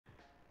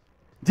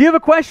Do you have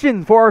a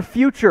question for our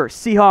future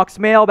Seahawks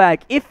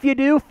mailbag? If you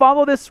do,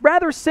 follow this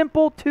rather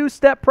simple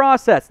two-step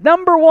process.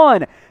 Number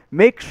one,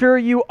 make sure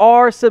you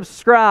are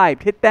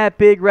subscribed. Hit that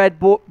big red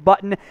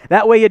button.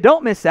 That way you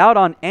don't miss out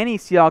on any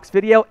Seahawks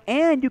video,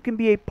 and you can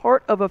be a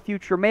part of a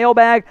future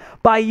mailbag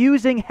by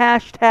using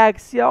hashtag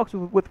Seahawks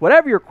with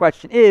whatever your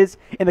question is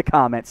in the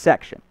comments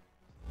section.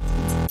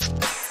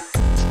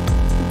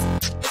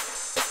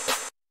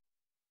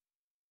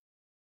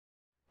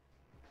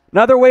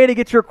 Another way to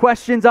get your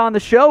questions on the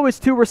show is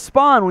to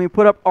respond when we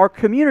put up our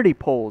community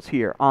polls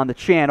here on the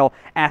channel,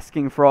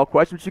 asking for all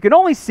questions, which you can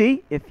only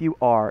see if you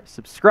are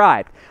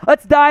subscribed.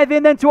 Let's dive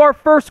in then to our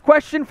first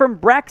question from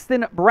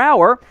Braxton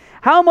Brower.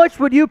 How much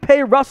would you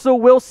pay Russell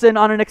Wilson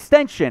on an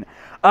extension?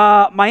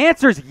 My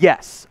answer is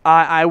yes.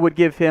 I would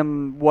give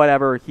him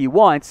whatever he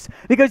wants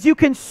because you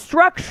can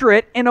structure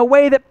it in a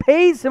way that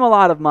pays him a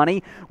lot of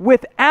money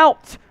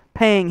without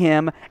paying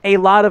him a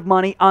lot of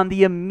money on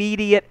the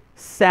immediate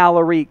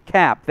salary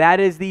cap.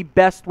 That is the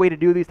best way to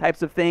do these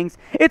types of things.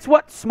 It's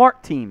what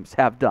smart teams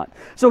have done.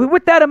 So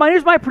with that in mind,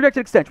 here's my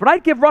projected extension. What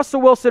I'd give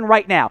Russell Wilson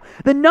right now,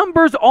 the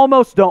numbers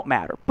almost don't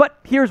matter, but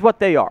here's what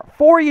they are.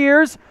 4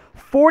 years,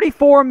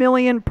 $44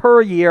 million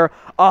per year,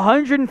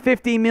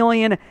 $150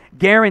 million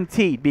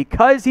guaranteed.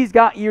 Because he's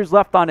got years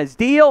left on his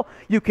deal,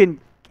 you can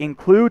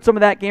include some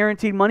of that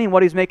guaranteed money in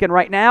what he's making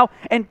right now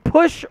and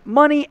push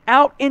money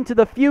out into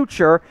the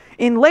future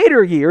in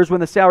later years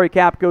when the salary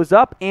cap goes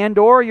up and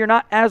or you're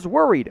not as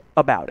worried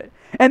about it.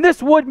 And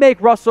this would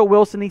make Russell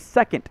Wilson the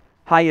second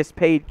highest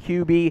paid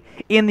QB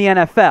in the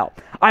NFL.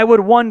 I would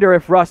wonder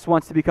if Russ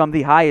wants to become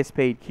the highest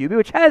paid QB,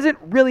 which hasn't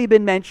really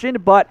been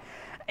mentioned, but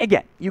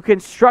again, you can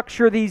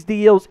structure these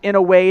deals in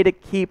a way to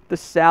keep the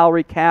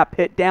salary cap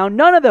hit down.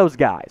 None of those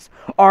guys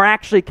are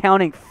actually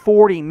counting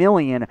 $40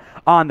 million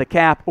on the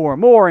cap or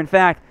more. In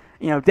fact,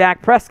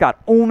 Dak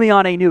Prescott, only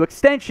on a new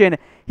extension,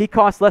 he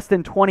costs less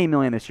than $20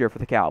 million this year for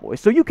the Cowboys.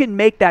 So you can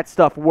make that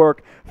stuff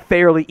work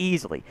fairly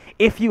easily.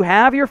 If you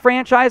have your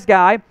franchise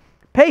guy,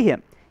 pay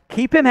him.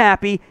 Keep him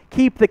happy,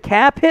 keep the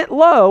cap hit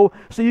low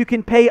so you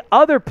can pay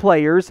other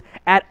players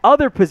at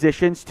other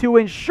positions to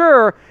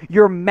ensure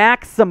you're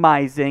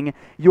maximizing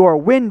your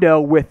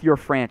window with your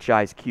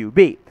franchise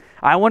QB.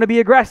 I want to be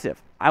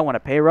aggressive. I want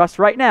to pay Russ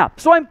right now.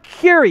 So I'm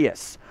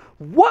curious,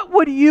 what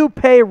would you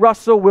pay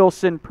Russell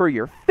Wilson per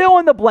year? Fill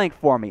in the blank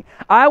for me.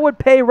 I would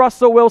pay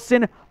Russell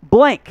Wilson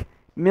blank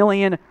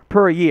million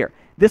per year.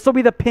 This will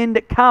be the pinned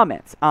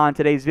comments on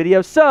today's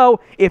video. So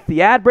if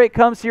the ad break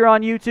comes here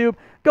on YouTube,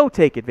 go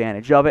take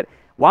advantage of it.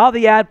 While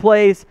the ad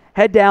plays,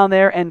 head down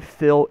there and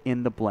fill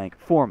in the blank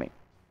for me.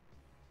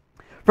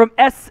 From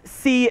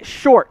SC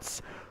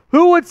Shorts,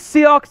 who would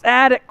Seahawks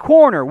add at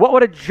corner? What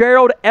would a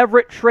Gerald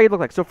Everett trade look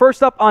like? So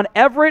first up on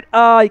Everett,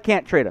 you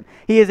can't trade him.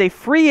 He is a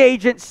free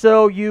agent,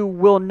 so you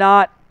will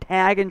not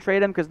tag and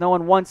trade him because no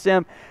one wants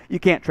him. You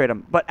can't trade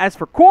him. But as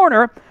for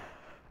corner,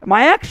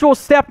 my actual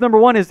step number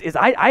one is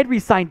I'd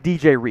re-sign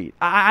DJ Reed.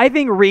 I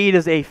think Reed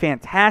is a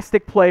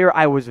fantastic player.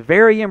 I was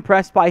very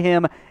impressed by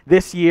him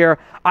this year.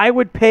 I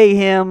would pay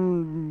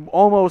him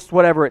almost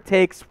whatever it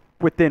takes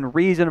within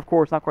reason, of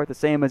course, not quite the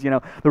same as,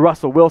 the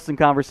Russell Wilson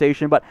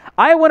conversation, but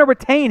I want to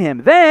retain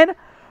him. Then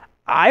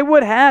I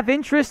would have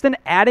interest in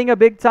adding a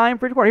big-time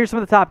free corner. Here's some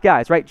of the top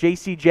guys, right?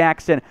 J.C.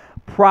 Jackson,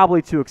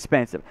 probably too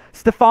expensive.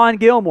 Stephon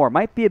Gilmore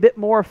might be a bit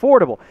more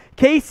affordable.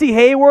 Casey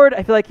Hayward,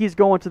 I feel like he's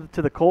going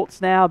to the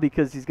Colts now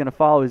because he's going to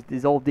follow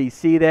his old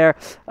DC there.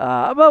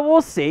 But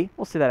we'll see.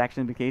 We'll see that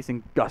actually be the case.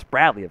 And Gus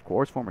Bradley, of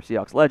course, former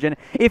Seahawks legend.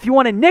 If you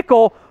want a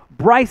nickel,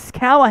 Bryce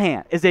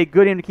Callahan is a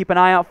good name to keep an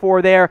eye out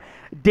for there.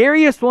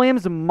 Darius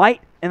Williams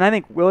might, and I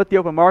think will at the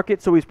open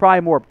market, so he's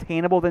probably more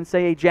obtainable than,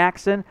 say, a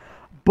Jackson.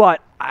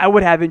 But I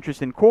would have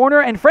interest in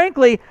corner. And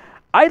frankly,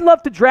 I'd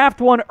love to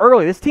draft one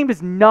early. This team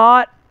does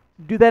not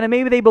do that, and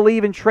maybe they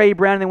believe in Trey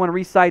Brown and they want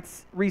to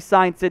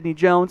re-sign Sidney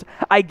Jones.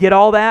 I get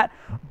all that,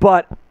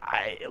 but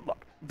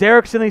look,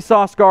 Derek Stingley,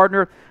 Sauce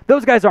Gardner,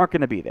 those guys aren't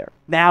going to be there.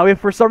 Now, if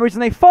for some reason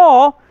they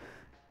fall,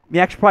 you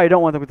actually probably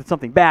don't want them with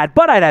something bad,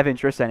 but I'd have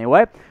interest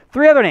anyway.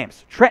 3 other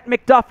names: Trent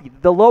McDuffie,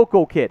 the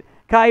local kid,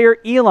 Kyer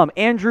Elam,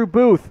 Andrew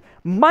Booth,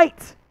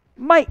 might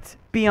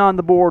be on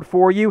the board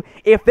for you.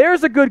 If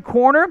there's a good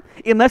corner,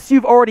 unless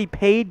you've already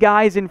paid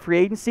guys in free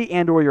agency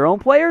and or your own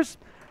players,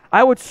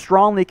 I would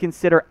strongly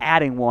consider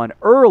adding one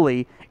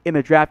early in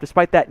the draft,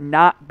 despite that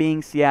not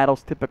being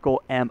Seattle's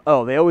typical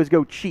MO. They always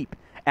go cheap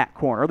at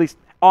corner, or at least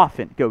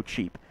often go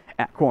cheap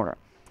at corner.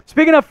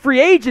 Speaking of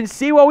free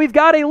agency, well, we've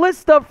got a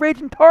list of free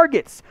agent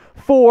targets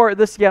for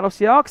the Seattle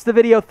Seahawks. The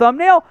video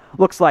thumbnail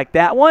looks like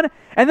that one.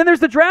 And then there's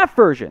the draft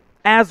version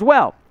as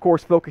well. Of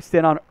course, focused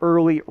in on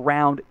early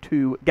round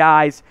 2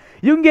 guys.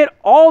 You can get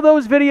all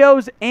those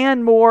videos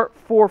and more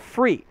for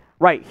free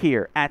right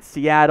here at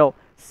Seattle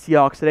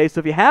Seahawks Today. So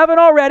if you haven't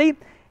already,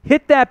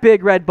 hit that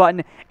big red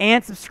button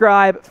and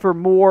subscribe for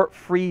more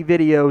free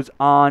videos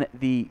on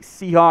the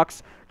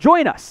Seahawks.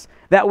 Join us.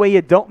 That way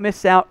you don't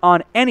miss out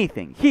on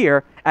anything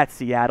here at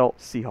Seattle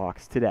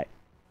Seahawks Today.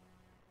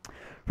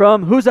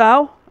 From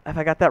Huzao, If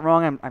I got that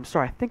wrong, I'm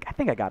sorry. I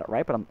think I got it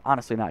right, but I'm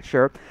honestly not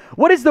sure.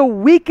 What is the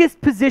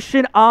weakest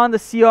position on the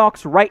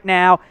Seahawks right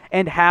now,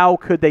 and how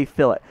could they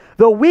fill it?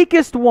 The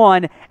weakest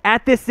one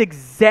at this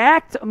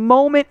exact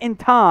moment in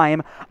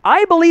time,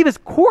 I believe, is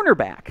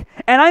cornerback.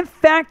 And I'm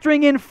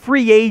factoring in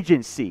free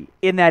agency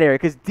in that area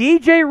because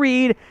DJ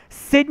Reed,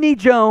 Sidney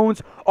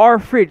Jones are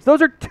free agents.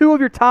 Those are two of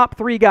your top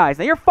three guys.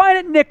 Now, you're fine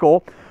at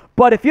nickel,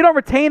 but if you don't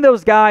retain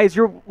those guys,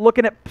 you're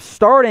looking at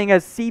starting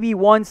as CB1,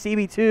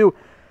 CB2,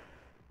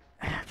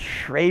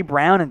 Trey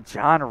Brown and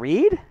John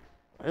Reed?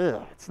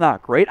 Ugh, it's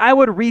not great. I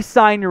would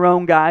re-sign your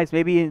own guys,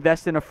 maybe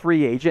invest in a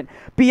free agent.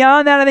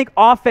 Beyond that, I think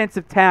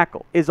offensive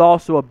tackle is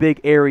also a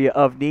big area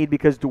of need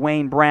because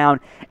Dwayne Brown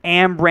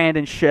and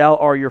Brandon Shell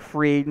are your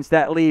free agents.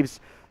 That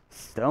leaves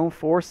Stone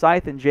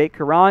Forsythe and Jake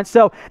Curran.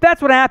 So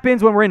that's what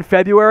happens when we're in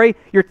February.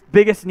 Your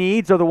biggest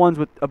needs are the ones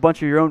with a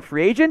bunch of your own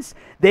free agents.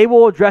 They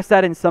will address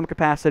that in some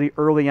capacity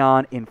early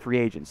on in free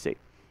agency.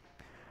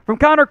 From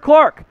Connor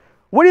Clark,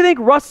 what do you think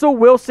Russell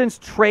Wilson's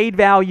trade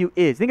value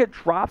is? Do you think it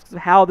drops because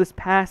of how this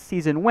past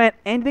season went?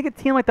 And do you think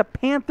a team like the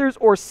Panthers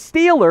or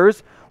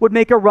Steelers would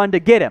make a run to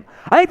get him?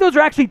 I think those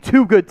are actually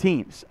two good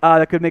teams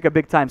that could make a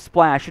big-time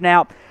splash.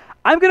 Now,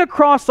 I'm going to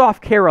cross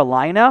off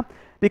Carolina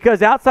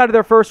because outside of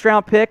their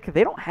first-round pick,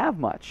 they don't have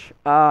much.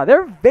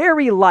 They're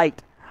very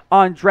light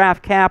on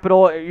draft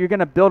capital. You're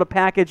going to build a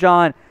package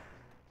on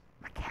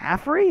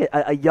McCaffrey,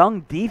 a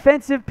young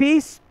defensive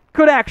piece.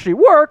 Could actually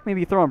work.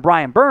 Maybe you throw in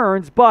Brian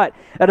Burns, but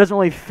that doesn't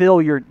really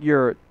fill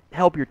your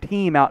help your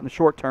team out in the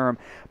short term.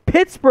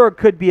 Pittsburgh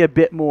could be a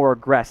bit more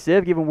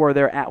aggressive, given where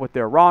they're at with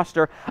their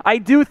roster. I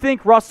do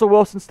think Russell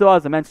Wilson still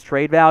has immense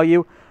trade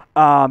value.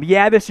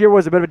 Yeah, this year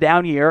was a bit of a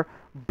down year,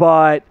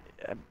 but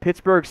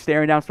Pittsburgh's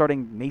staring down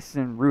starting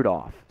Mason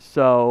Rudolph.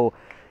 So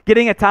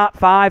getting a top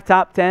 5,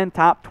 top 10,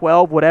 top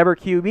 12, whatever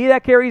QB,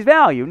 that carries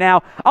value.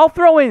 Now, I'll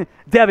throw in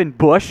Devin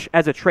Bush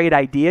as a trade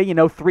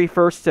idea, 3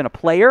 firsts and a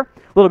player.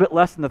 A little bit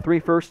less than the 3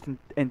 firsts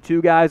and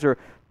 2 guys or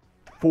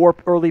 4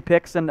 early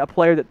picks and a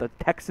player that the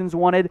Texans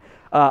wanted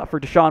for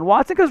Deshaun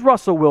Watson because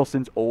Russell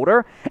Wilson's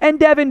older. And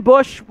Devin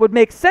Bush would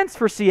make sense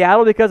for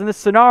Seattle because in this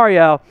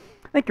scenario,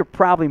 I think you're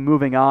probably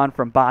moving on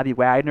from Bobby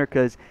Wagner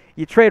because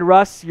you trade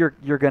Russ, you're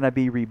going to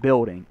be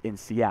rebuilding in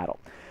Seattle.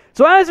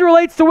 So as it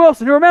relates to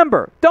Wilson,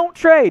 remember, don't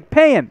trade,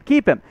 pay him,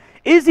 keep him.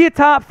 Is he a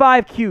top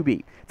 5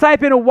 QB?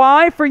 Type in a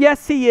Y for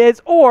yes, he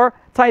is, or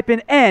type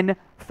in N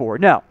for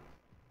no.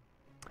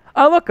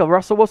 Look, a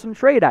Russell Wilson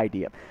trade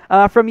idea.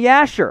 From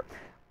Yasher,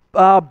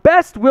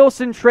 best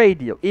Wilson trade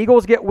deal.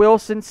 Eagles get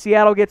Wilson,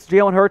 Seattle gets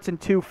Jalen Hurts and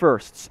 2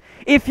 firsts.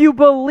 If you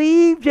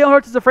believe Jalen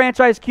Hurts is a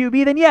franchise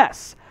QB, then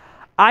yes.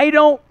 I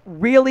don't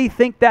really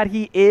think that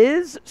he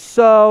is,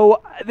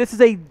 so this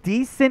is a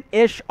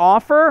decent-ish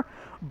offer,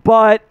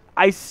 but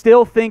I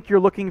still think you're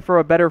looking for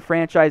a better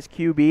franchise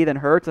QB than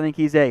Hurts. I think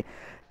he's a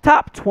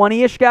top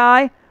 20-ish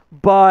guy,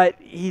 but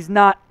he's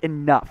not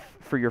enough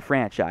for your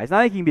franchise. And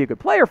I think he can be a good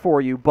player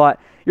for you, but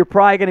you're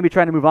probably going to be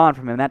trying to move on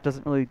from him. That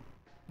doesn't really,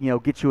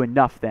 get you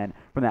enough then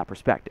from that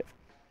perspective.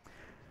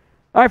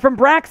 All right, from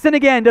Braxton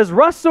again, does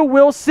Russell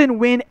Wilson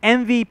win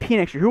MVP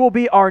next year? Who will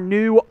be our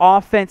new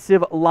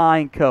offensive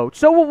line coach?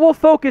 So we'll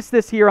focus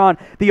this here on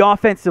the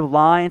offensive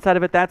line side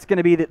of it. That's going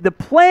to be the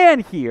plan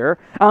here.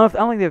 I don't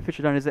think they've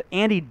officially done it, is that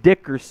Andy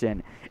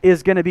Dickerson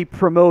is going to be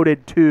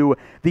promoted to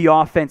the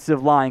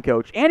offensive line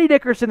coach. Andy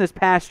Dickerson this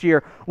past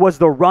year was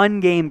the run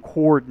game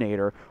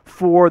coordinator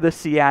for the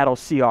Seattle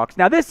Seahawks.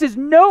 Now, this is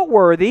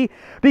noteworthy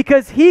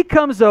because he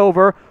comes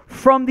over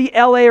from the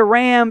LA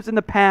Rams in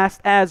the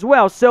past as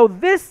well. So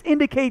this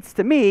indicates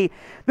to me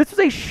this was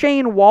a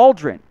Shane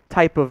Waldron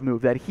type of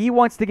move, that he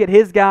wants to get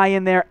his guy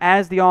in there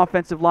as the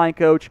offensive line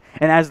coach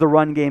and as the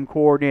run game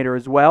coordinator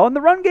as well. And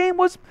the run game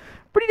was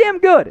pretty damn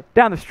good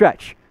down the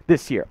stretch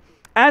this year.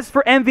 As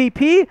for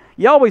MVP,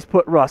 you always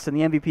put Russ in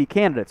the MVP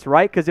candidates,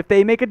 right? Because if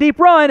they make a deep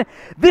run,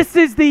 this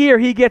is the year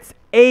he gets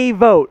a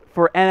vote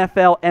for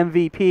NFL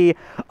MVP.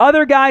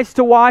 Other guys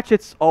to watch,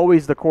 it's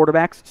always the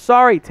quarterbacks.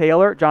 Sorry,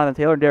 Jonathan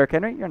Taylor and Derrick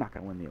Henry, you're not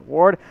going to win the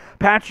award.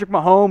 Patrick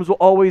Mahomes will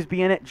always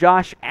be in it.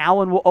 Josh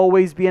Allen will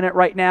always be in it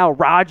right now.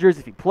 Rodgers,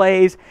 if he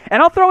plays.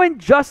 And I'll throw in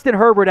Justin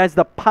Herbert as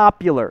the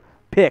popular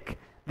pick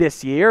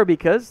this year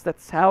because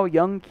that's how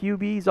young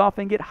QBs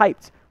often get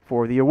hyped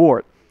for the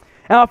award.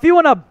 Now, if you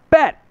want to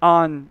bet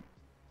on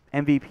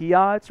MVP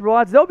odds, real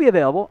odds, they'll be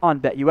available on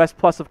BetUS.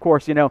 Plus, of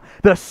course, the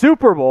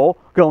Super Bowl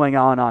going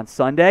on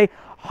Sunday.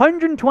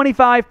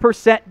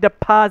 125%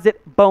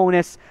 deposit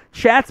bonus.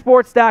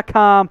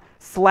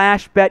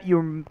 Chatsports.com/bet.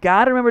 You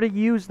got to remember to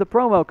use the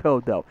promo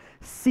code, though.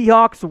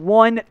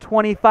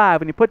 Seahawks125.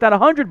 When you put down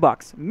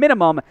 $100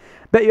 minimum,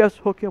 BetUS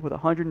will hook you up with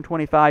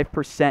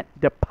 125%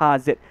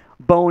 deposit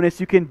bonus.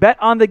 You can bet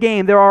on the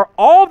game. There are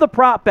all the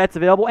prop bets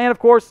available, and, of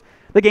course,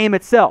 the game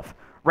itself.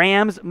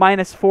 Rams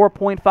minus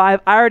 4.5. I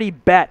already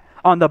bet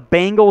on the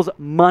Bengals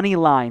money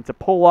line to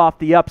pull off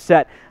the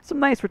upset. Some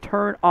nice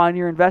return on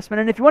your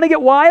investment. And if you want to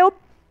get wild,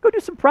 go do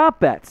some prop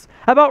bets.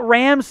 How about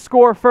Rams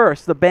score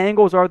first? The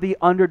Bengals are the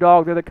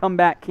underdog. They're the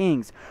comeback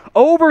kings.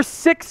 Over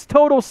 6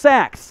 total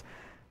sacks.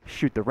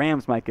 shoot, the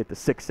Rams might get the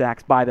 6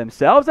 sacks by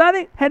themselves. And I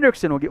think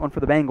Hendrickson will get one for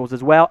the Bengals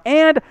as well.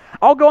 And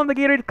I'll go on the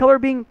Gatorade color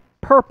being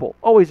purple.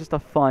 Always just a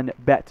fun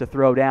bet to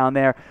throw down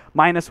there.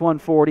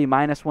 -140,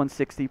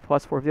 -160,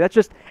 +450. That's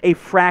just a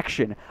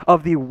fraction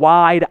of the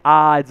wide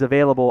odds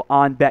available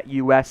on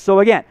BetUS. So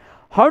again,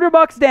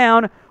 $100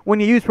 down when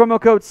you use promo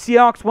code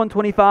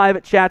Seahawks125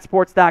 at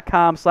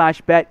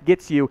chatsports.com/bet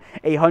gets you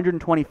a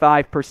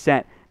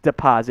 125%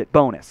 deposit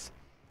bonus.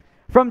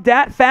 From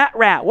Dat Fat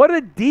Rat, what are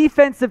the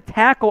defensive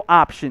tackle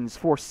options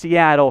for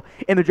Seattle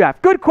in the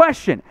draft? Good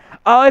question.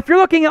 If you're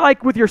looking at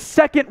like with your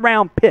second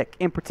round pick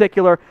in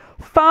particular,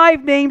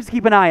 5 names to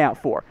keep an eye out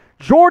for.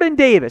 Jordan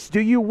Davis, do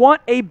you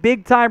want a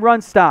big-time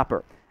run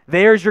stopper?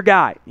 There's your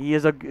guy. He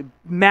is a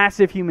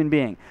massive human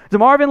being.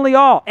 DeMarvin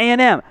Leal,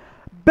 A&M.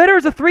 Better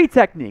as a 3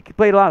 technique. He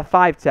played a lot of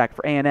 5 tech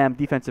for A&M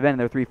defensive end in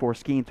their 3-4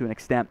 scheme to an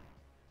extent.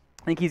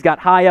 I think he's got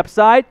high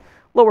upside,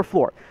 lower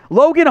floor.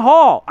 Logan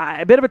Hall,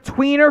 a bit of a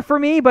tweener for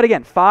me, but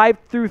again,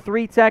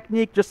 5-3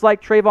 technique, just like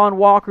Trayvon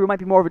Walker, who might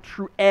be more of a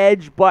true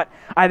edge, but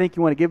I think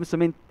you want to give him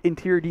some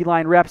interior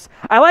D-line reps.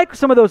 I like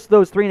some of those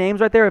 3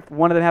 names right there, if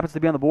one of them happens to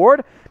be on the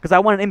board, because I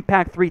want an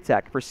impact 3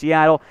 tech for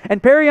Seattle.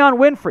 And Perion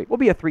Winfrey will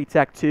be a 3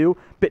 tech too,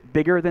 bit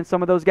bigger than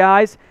some of those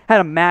guys.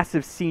 Had a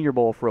massive Senior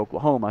Bowl for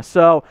Oklahoma.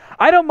 So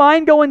I don't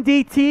mind going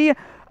DT.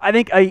 I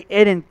think an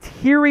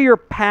interior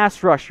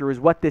pass rusher is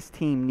what this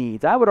team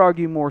needs. I would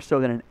argue more so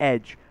than an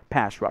edge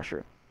pass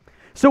rusher.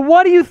 So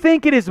what do you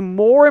think it is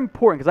more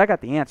important, because I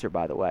got the answer,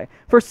 by the way,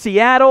 for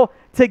Seattle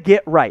to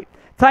get right?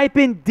 Type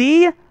in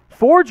D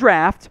for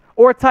draft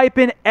or type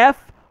in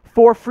F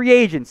for free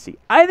agency.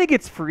 I think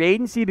it's free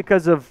agency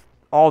because of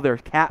all their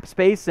cap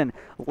space and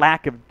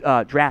lack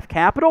of draft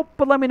capital,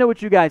 but let me know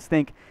what you guys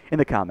think in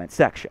the comments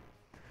section.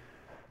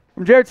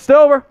 From Jared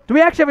Stover, do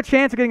we actually have a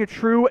chance of getting a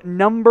true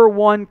number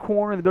 1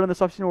 corner in the building this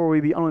offseason, or will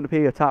we be unwilling to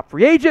pay a top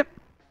free agent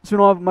so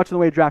we don't have much in the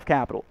way of draft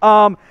capital?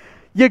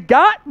 You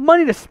got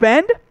money to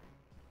spend.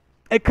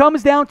 It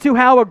comes down to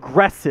how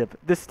aggressive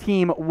this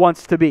team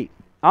wants to be.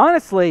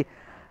 Honestly,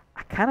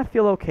 I kind of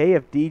feel okay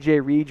if DJ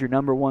Reed's your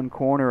number 1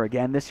 corner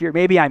again this year.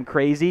 Maybe I'm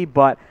crazy,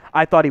 but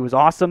I thought he was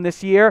awesome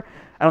this year.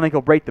 I don't think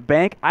he'll break the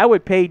bank. I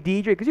would pay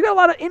DJ because you got a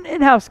lot of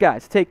in-house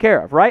guys to take care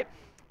of, right?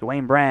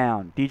 Dwayne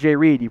Brown, DJ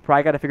Reed. You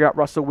probably got to figure out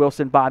Russell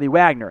Wilson, Bobby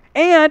Wagner.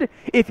 And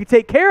if you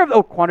take care of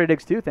Quandra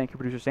Diggs too, thank you,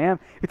 producer Sam.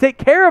 If you take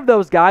care of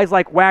those guys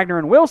like Wagner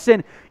and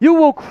Wilson, you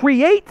will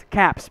create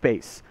cap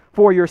space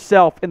for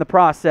yourself in the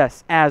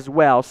process as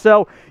well.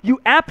 So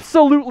you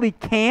absolutely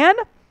can.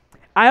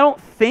 I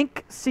don't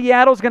think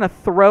Seattle's going to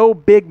throw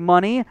big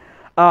money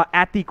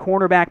at the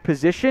cornerback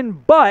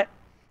position, but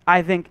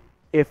I think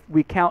if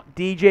we count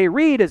DJ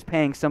Reed as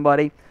paying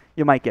somebody,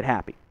 you might get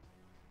happy.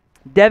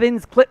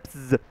 Devin's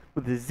Clips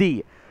with a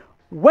Z.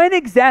 When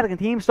exactly can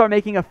teams start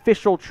making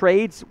official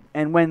trades,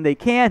 and when they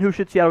can, who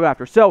should Seattle go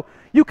after? So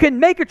you can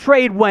make a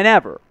trade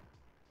whenever.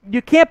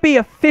 You can't be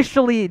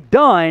officially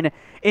done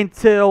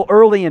until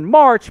early in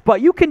March,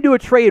 but you can do a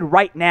trade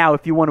right now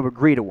if you want to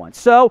agree to one.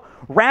 So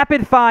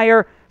rapid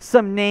fire,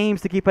 some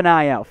names to keep an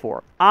eye out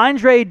for.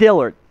 Andre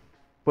Dillard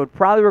would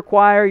probably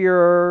require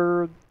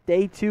your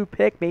day 2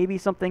 pick, maybe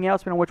something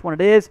else, depending on which one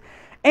it is.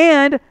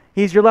 And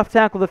he's your left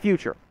tackle of the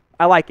future.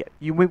 I like it.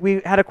 We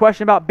had a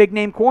question about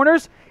big-name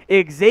corners.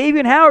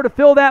 Xavien Howard to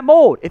fill that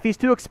mold. If he's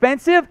too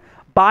expensive,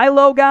 buy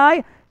low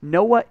guy,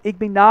 Noah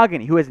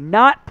Igbenogany, who has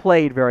not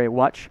played very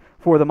much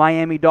for the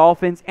Miami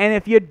Dolphins. And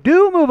if you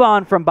do move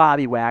on from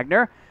Bobby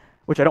Wagner,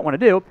 which I don't want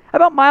to do, how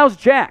about Myles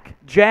Jack?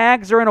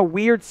 Jags are in a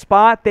weird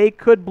spot. They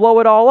could blow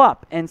it all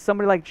up. And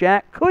somebody like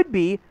Jack could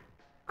be,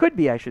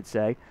 I should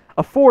say,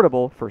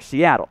 affordable for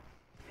Seattle.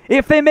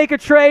 If they make a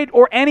trade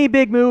or any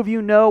big move,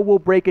 you know we'll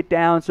break it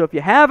down. So if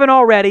you haven't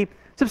already,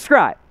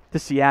 subscribe to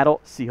Seattle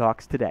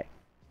Seahawks Today.